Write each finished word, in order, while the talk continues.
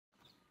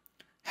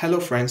Hello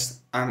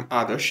friends, I'm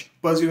Adarsh,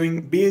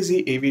 pursuing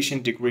BSc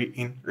Aviation degree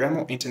in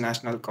Remo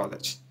International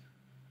College.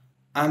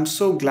 I'm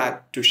so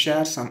glad to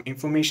share some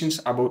information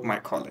about my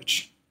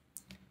college.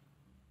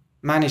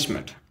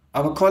 Management.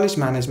 Our college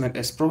management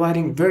is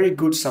providing very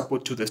good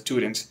support to the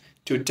students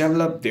to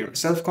develop their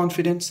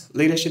self-confidence,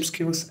 leadership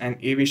skills, and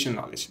aviation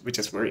knowledge, which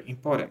is very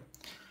important.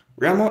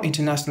 Remo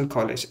International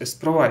College is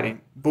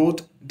providing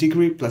both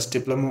degree plus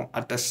diploma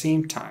at the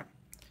same time.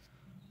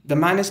 The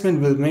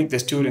management will make the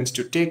students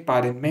to take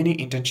part in many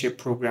internship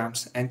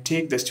programs and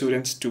take the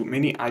students to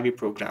many IB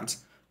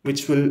programs,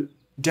 which will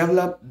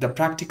develop the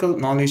practical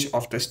knowledge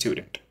of the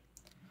student.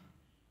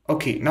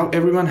 Okay, now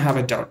everyone have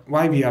a doubt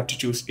why we have to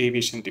choose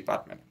aviation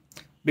department.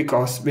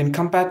 Because when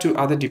compared to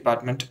other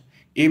department,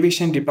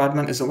 aviation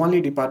department is the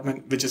only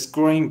department which is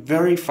growing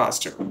very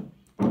faster.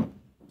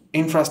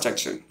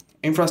 Infrastructure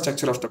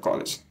of the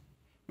college,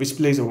 which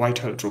plays a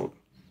vital role.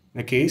 In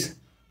the case,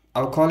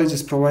 our college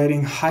is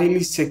providing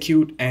highly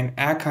secured and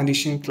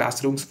air-conditioned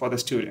classrooms for the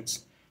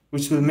students,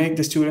 which will make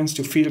the students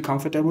to feel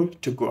comfortable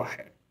to go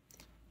ahead.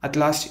 At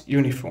last,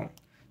 uniform.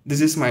 This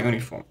is my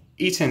uniform.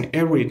 Each and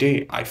every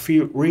day, I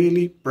feel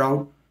really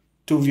proud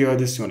to wear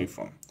this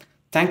uniform.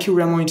 Thank you,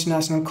 Remo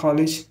International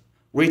College.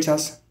 Reach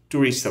us to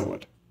reach the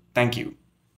world. Thank you.